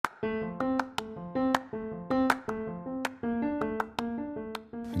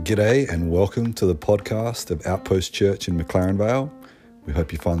G'day and welcome to the podcast of Outpost Church in McLaren Vale. We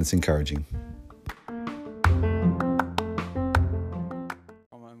hope you find this encouraging.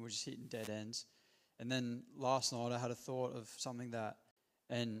 We're just hitting dead ends. And then last night I had a thought of something that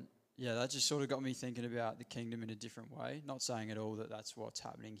just sort of got me thinking about the kingdom in a different way. Not saying at all that that's what's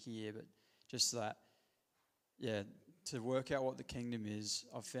happening here, but just that, to work out what the kingdom is,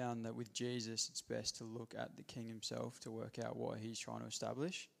 I've found that with Jesus it's best to look at the king himself to work out what he's trying to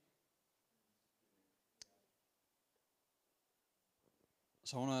establish.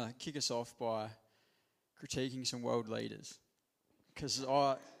 So I want to kick us off by critiquing some world leaders, because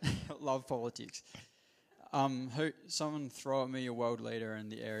I love politics. Someone throw at me a world leader in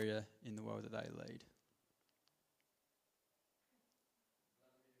the area in the world that they lead.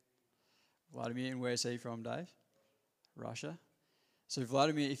 Vladimir, and where's he from, Dave? Russia. So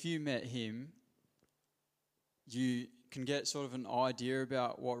Vladimir, if you met him, you can get sort of an idea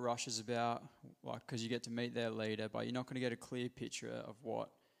about what Russia's about, like, because you get to meet their leader, but you're not going to get a clear picture of what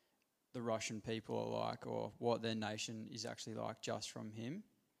the Russian people are like or what their nation is actually like just from him.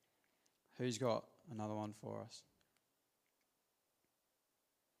 Who's got another one for us?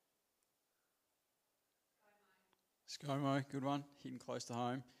 ScoMo, good one, hitting close to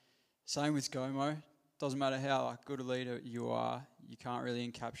home. Same with ScoMo. Doesn't matter how good a leader you are, you can't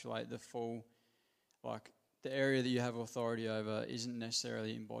really encapsulate the full, the area that you have authority over isn't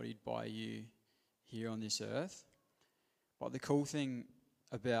necessarily embodied by you here on this earth. But the cool thing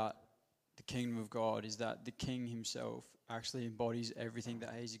about the kingdom of God is that the king himself actually embodies everything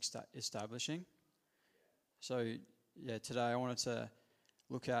that he's establishing. So, today I wanted to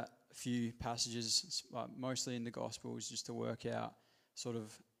look at a few passages, mostly in the Gospels, just to work out sort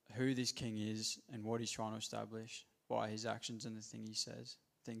of who this king is and what he's trying to establish by his actions and the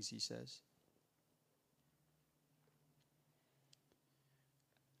things he says.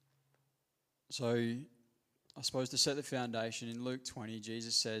 So, I suppose to set the foundation, in Luke 20,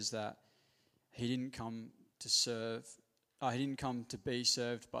 Jesus says that he didn't come to be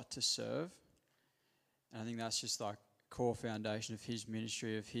served, but to serve. And I think that's just like core foundation of his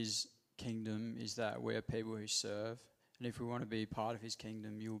ministry, of his kingdom, is that we're people who serve. And if we want to be part of his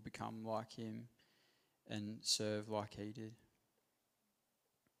kingdom, you'll become like him and serve like he did.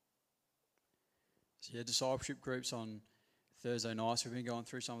 So discipleship groups on Thursday nights, we've been going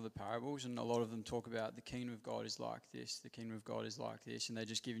through some of the parables, and a lot of them talk about the kingdom of God is like this, the kingdom of God is like this, and they're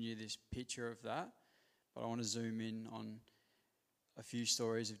just giving you this picture of that. But I want to zoom in on a few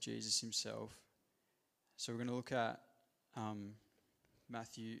stories of Jesus himself. So we're going to look at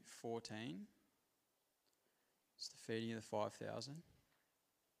Matthew 14. It's the feeding of the 5,000.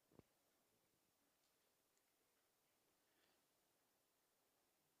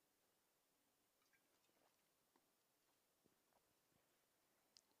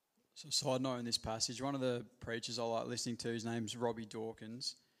 So side note in this passage, one of the preachers I like listening to, his name's Robbie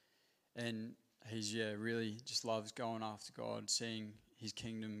Dawkins, and he's really just loves going after God, seeing his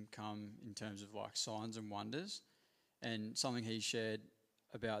kingdom come in terms of signs and wonders. And something he shared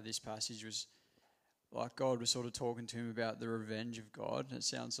about this passage was God was sort of talking to him about the revenge of God. It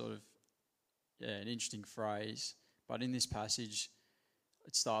sounds sort of an interesting phrase, but in this passage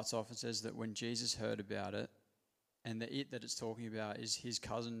it starts off and says that when Jesus heard about it, and the it that it's talking about is his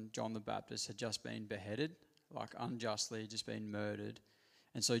cousin John the Baptist had just been beheaded, unjustly just been murdered.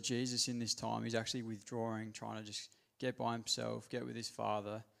 And so Jesus in this time, he's actually withdrawing, trying to just get by himself, get with his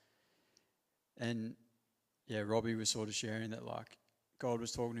Father. And Robbie was sort of sharing that God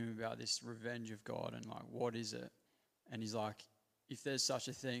was talking to him about this revenge of God and what is it? And he's like, if there's such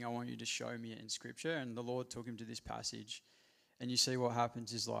a thing, I want you to show me it in Scripture. And the Lord took him to this passage. And you see what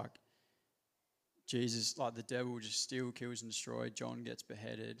happens is Jesus, the devil just steals, kills and destroys. John gets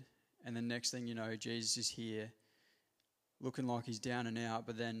beheaded. And the next thing you know, Jesus is here looking like he's down and out,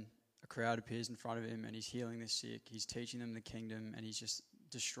 but then a crowd appears in front of him and he's healing the sick. He's teaching them the kingdom and he's just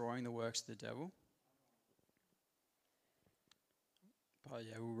destroying the works of the devil. But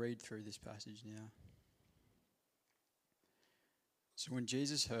we'll read through this passage now. So when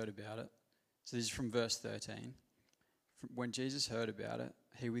Jesus heard about it, so this is from verse 13. When Jesus heard about it,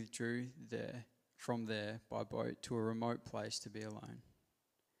 he withdrew from there by boat to a remote place to be alone.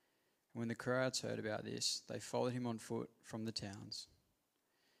 And when the crowds heard about this, they followed him on foot from the towns.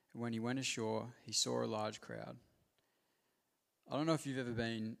 And when he went ashore, he saw a large crowd. I don't know if you've ever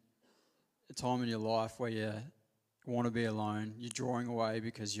been a time in your life where you want to be alone, you're drawing away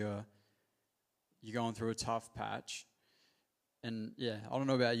because you're going through a tough patch. And I don't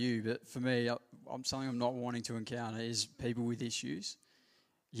know about you, but for me, something I'm not wanting to encounter is people with issues.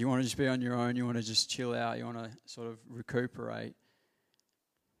 you want to just be on your own, you want to just chill out, you want to sort of recuperate.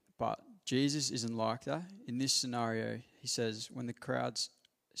 But Jesus isn't like that. In this scenario, he says, when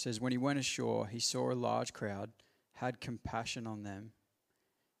he went ashore, he saw a large crowd, had compassion on them,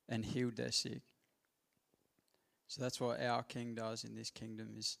 and healed their sick. So that's what our King does in this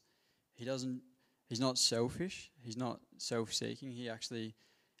kingdom. Is he's not selfish, he's not self-seeking. He actually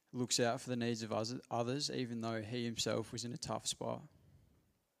looks out for the needs of others, even though he himself was in a tough spot.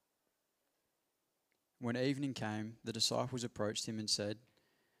 When evening came, the disciples approached him and said,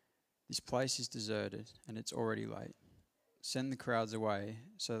 "This place is deserted and it's already late. Send the crowds away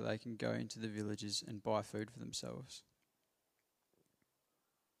so that they can go into the villages and buy food for themselves."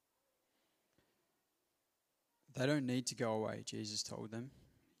 They don't need to go away, Jesus told them.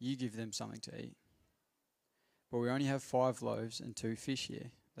 You give them something to eat. But we only have 5 loaves and 2 fish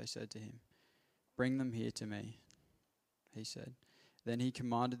here, they said to him. Bring them here to me, he said. Then he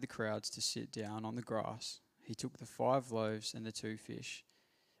commanded the crowds to sit down on the grass. He took the 5 loaves and the 2 fish,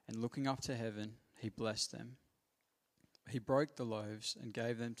 and looking up to heaven, he blessed them. He broke the loaves and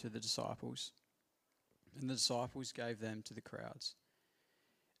gave them to the disciples, and the disciples gave them to the crowds.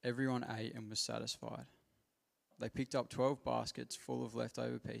 Everyone ate and was satisfied. They picked up 12 baskets full of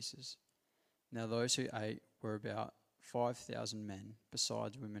leftover pieces. Now those who ate were about 5,000 men,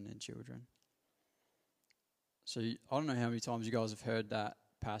 besides women and children. So I don't know how many times you guys have heard that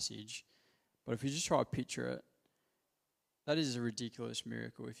passage, but if you just try to picture it, that is a ridiculous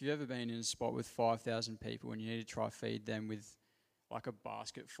miracle. If you've ever been in a spot with 5,000 people and you need to try to feed them with like a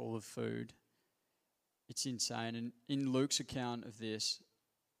basket full of food, it's insane. And in Luke's account of this,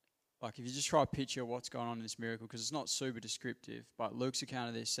 like if you just try to picture what's going on in this miracle, because it's not super descriptive, but Luke's account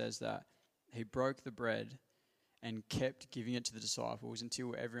of this says that he broke the bread and kept giving it to the disciples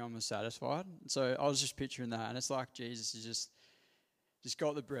until everyone was satisfied. So I was just picturing that, and it's like Jesus has just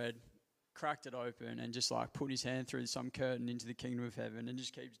got the bread, cracked it open, and just like put his hand through some curtain into the kingdom of heaven and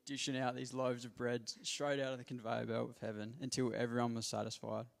just keeps dishing out these loaves of bread straight out of the conveyor belt of heaven until everyone was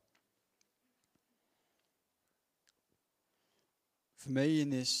satisfied. For me,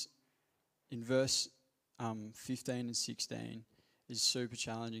 in verse 15 and 16 is super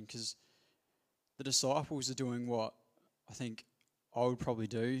challenging, because the disciples are doing what I think I would probably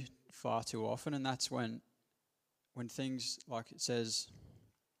do far too often, and that's when things, like it says,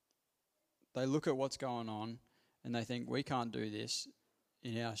 they look at what's going on and they think, we can't do this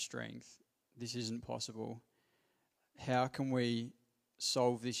in our strength. This isn't possible. How can we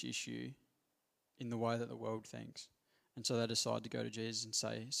solve this issue in the way that the world thinks? And so they decide to go to Jesus and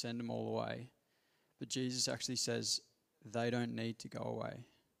say, send them all away. But Jesus actually says they don't need to go away.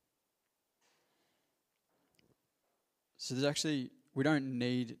 So we don't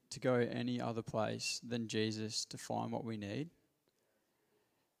need to go any other place than Jesus to find what we need.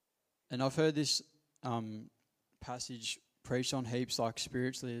 And I've heard this passage preached on heaps, like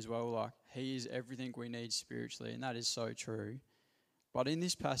spiritually as well, like he is everything we need spiritually, and that is so true. But in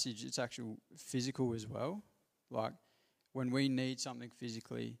this passage, it's actual physical as well. Like when we need something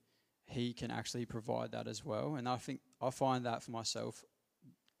physically, he can actually provide that as well. And I find that for myself,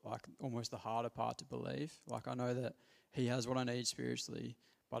 like almost the harder part to believe. Like I know that he has what I need spiritually,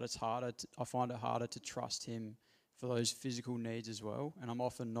 but I find it harder to trust him for those physical needs as well. And I'm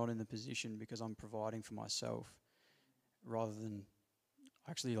often not in the position because I'm providing for myself rather than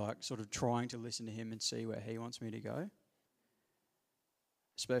actually like sort of trying to listen to him and see where he wants me to go.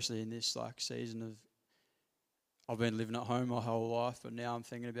 Especially in this like season of, I've been living at home my whole life, but now I'm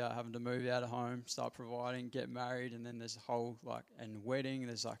thinking about having to move out of home, start providing, get married, and then there's a whole and wedding.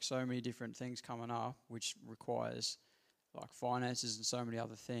 There's like so many different things coming up, which requires like finances and so many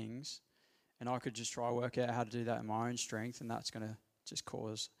other things. And I could just try to work out how to do that in my own strength, and that's going to just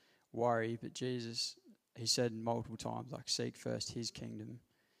cause worry. But Jesus, he said multiple times, like, seek first his kingdom,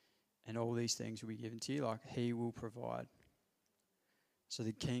 and all these things will be given to you. Like, he will provide. So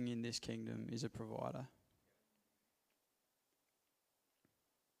the king in this kingdom is a provider.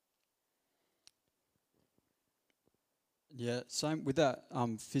 Yeah, same with that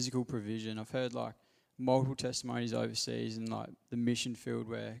physical provision. I've heard like multiple testimonies overseas in like the mission field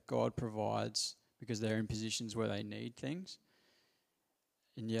where God provides because they're in positions where they need things.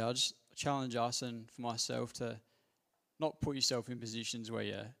 And yeah, I just challenge us and for myself to not put yourself in positions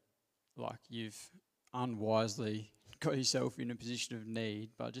where you've unwisely got yourself in a position of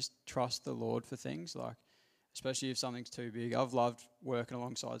need, but just trust the Lord for things, like especially if something's too big. I've loved working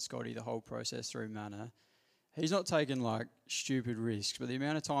alongside Scotty the whole process through Manna. He's not taking like stupid risks, but the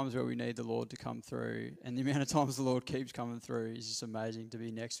amount of times where we need the Lord to come through and the amount of times the Lord keeps coming through is just amazing to be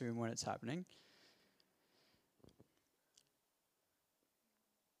next to him when it's happening.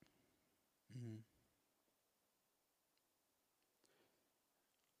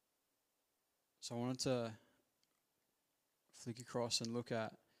 So I wanted to flick across and look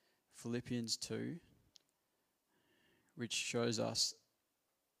at Philippians 2, which shows us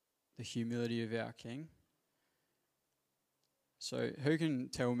the humility of our King. So who can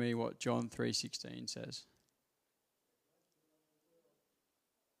tell me what John 3:16 says?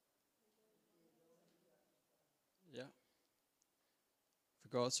 Yeah. For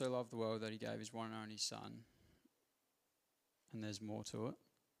God so loved the world that he gave his one and only Son. And there's more to it.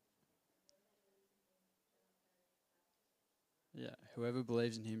 Yeah. Whoever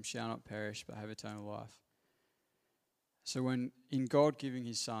believes in him shall not perish but have eternal life. So when in God giving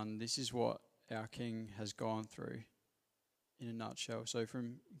his Son, this is what our King has gone through in a nutshell. So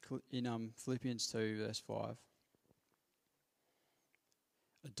in Philippians 2 verse 5.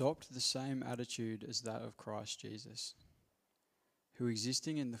 Adopt the same attitude as that of Christ Jesus, who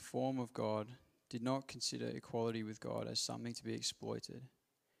existing in the form of God did not consider equality with God as something to be exploited.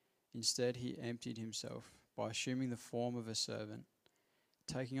 Instead, he emptied himself by assuming the form of a servant,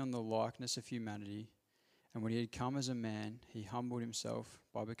 taking on the likeness of humanity, and when he had come as a man, he humbled himself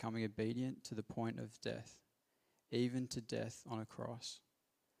by becoming obedient to the point of death, even to death on a cross.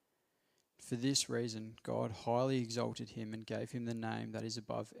 For this reason, God highly exalted him and gave him the name that is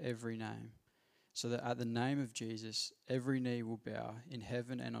above every name, so that at the name of Jesus, every knee will bow in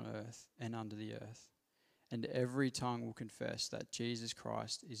heaven and on earth and under the earth, and every tongue will confess that Jesus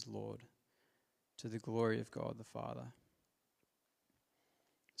Christ is Lord, to the glory of God the Father.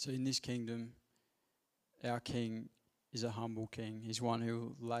 So in this kingdom, our King is a humble King. He's one who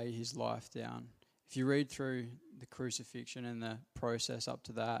will lay his life down. If you read through the crucifixion and the process up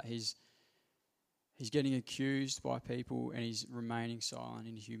to that, he's getting accused by people and he's remaining silent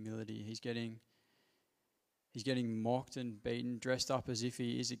in humility. He's getting mocked and beaten, dressed up as if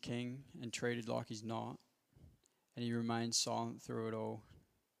he is a king and treated like he's not. And he remains silent through it all.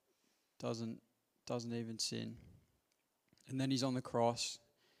 Doesn't even sin. And then he's on the cross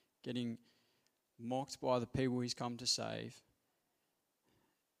getting mocked by the people he's come to save.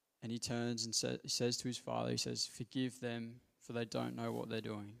 And he turns and says to his Father, he says, "Forgive them, for they don't know what they're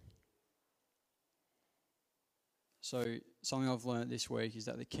doing." So something I've learned this week is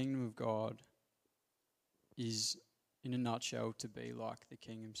that the kingdom of God is, in a nutshell, to be like the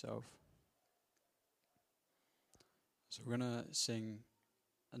King himself. So we're going to sing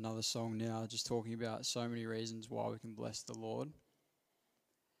another song now, just talking about so many reasons why we can bless the Lord.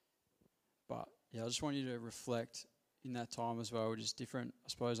 But yeah, I just want you to reflect in that time as well, just different, I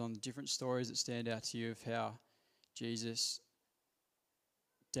suppose, on the different stories that stand out to you of how Jesus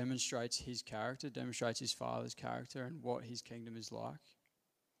demonstrates his character, demonstrates his Father's character and what his kingdom is like.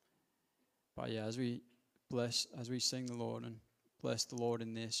 But yeah, as we sing the Lord and bless the Lord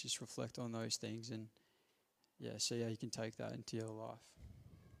in this, just reflect on those things and yeah, see how you can take that into your life.